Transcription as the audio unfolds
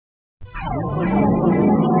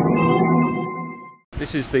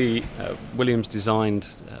This is the Williams designed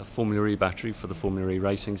Formula E battery for the Formula E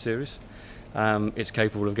racing series. It's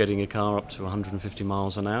capable of getting a car up to 150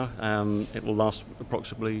 miles an hour. It will last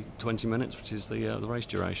approximately 20 minutes, which is the race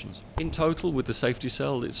durations. In total, with the safety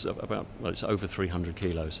cell, it's it's over 300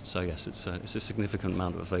 kilos. So yes, it's a significant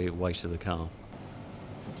amount of the weight of the car.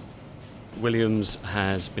 Williams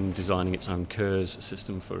has been designing its own KERS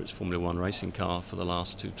system for its Formula One racing car for the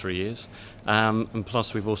last 2-3 years. And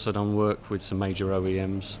plus we've also done work with some major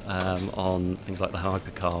OEMs on things like the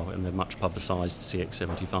hypercar and the much publicised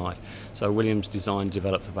CX-75. So Williams designed and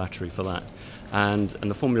developed a battery for that. And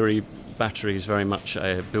the Formula E battery is very much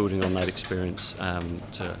building on that experience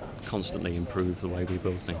to constantly improve the way we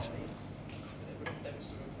build things.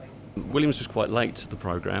 Williams was quite late to the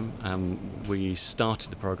programme. We started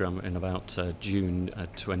the programme in about June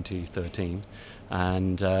 2013,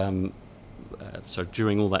 and so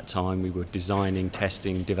during all that time we were designing,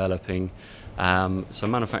 testing, developing, so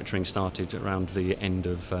manufacturing started around the end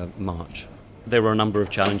of March. There were a number of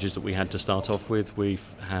challenges that we had to start off with. We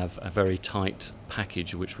have a very tight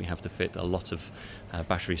package which we have to fit a lot of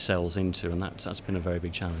battery cells into, and that's been a very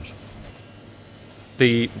big challenge.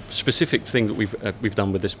 The specific thing that we've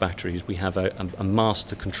done with this battery is we have a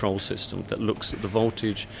master control system that looks at the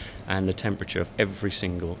voltage and the temperature of every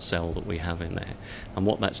single cell that we have in there. And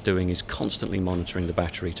what that's doing is constantly monitoring the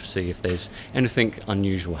battery to see if there's anything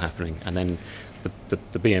unusual happening. And then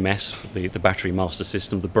the BMS, the battery master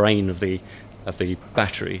system, the brain of the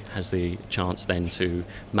battery, has the chance then to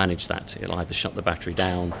manage that. It'll either shut the battery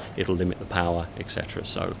down, it'll limit the power, etc.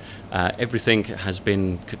 So everything has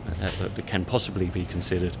been that can possibly be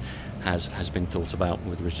considered has been thought about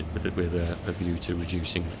with a view to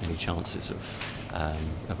reducing any chances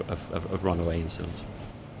of runaway incidents.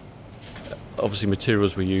 Obviously,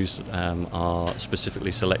 materials we use are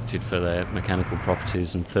specifically selected for their mechanical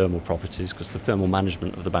properties and thermal properties, because the thermal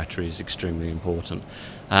management of the battery is extremely important.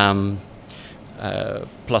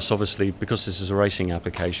 Plus, obviously, because this is a racing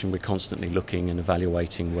application, we're constantly looking and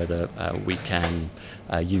evaluating whether we can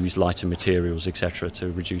use lighter materials, etc.,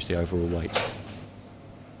 to reduce the overall weight.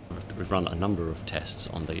 We've run a number of tests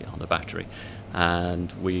on the battery,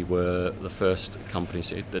 and we were the first companies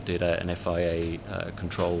that did an FIA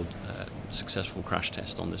controlled successful crash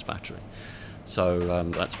test on this battery. So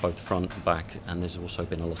that's both front and back, and there's also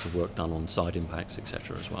been a lot of work done on side impacts,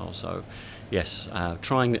 etc. as well. So yes,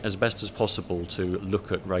 trying as best as possible to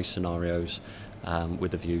look at race scenarios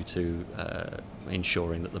with a view to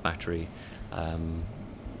ensuring that the battery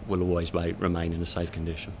will always remain in a safe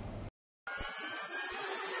condition.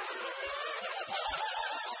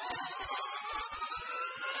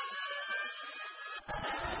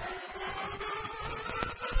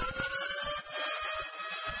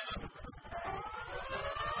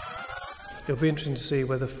 It'll be interesting to see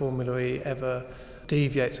whether Formula E ever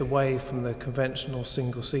deviates away from the conventional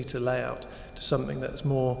single-seater layout to something that's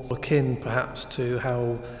more akin perhaps to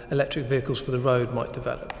how electric vehicles for the road might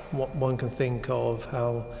develop. What one can think of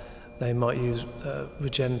how they might use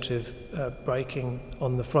regenerative braking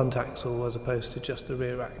on the front axle as opposed to just the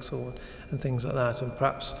rear axle and things like that, and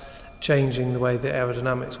perhaps changing the way the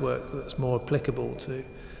aerodynamics work that's more applicable to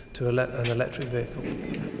an electric vehicle.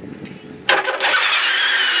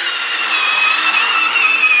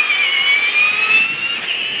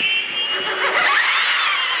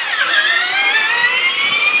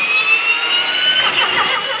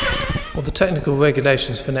 Well, the technical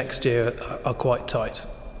regulations for next year are quite tight,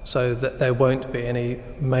 so that there won't be any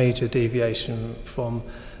major deviation from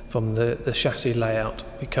the chassis layout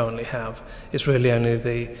we currently have. It's really only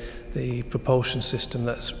the propulsion system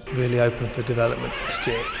that's really open for development next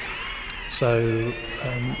year. So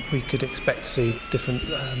we could expect to see different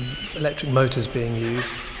electric motors being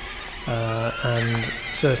used, and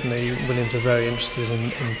certainly Williams are very interested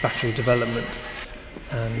in battery development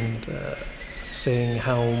and seeing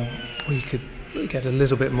how we could get a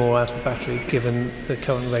little bit more out of the battery given the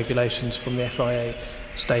current regulations from the FIA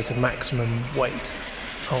state a maximum weight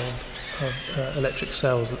of electric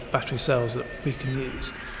cells, battery cells that we can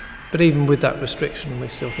use. But even with that restriction, we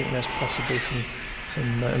still think there's possibly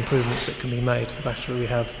some improvements that can be made to the battery we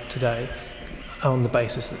have today on the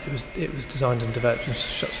basis that it was designed and developed in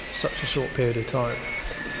such a short period of time.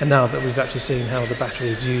 And now that we've actually seen how the battery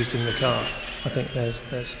is used in the car, I think there's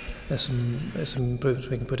some improvements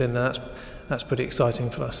we can put in there. That's pretty exciting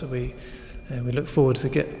for us. So we look forward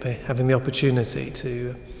to having the opportunity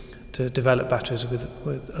to develop batteries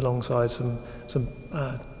alongside some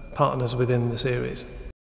partners within the series.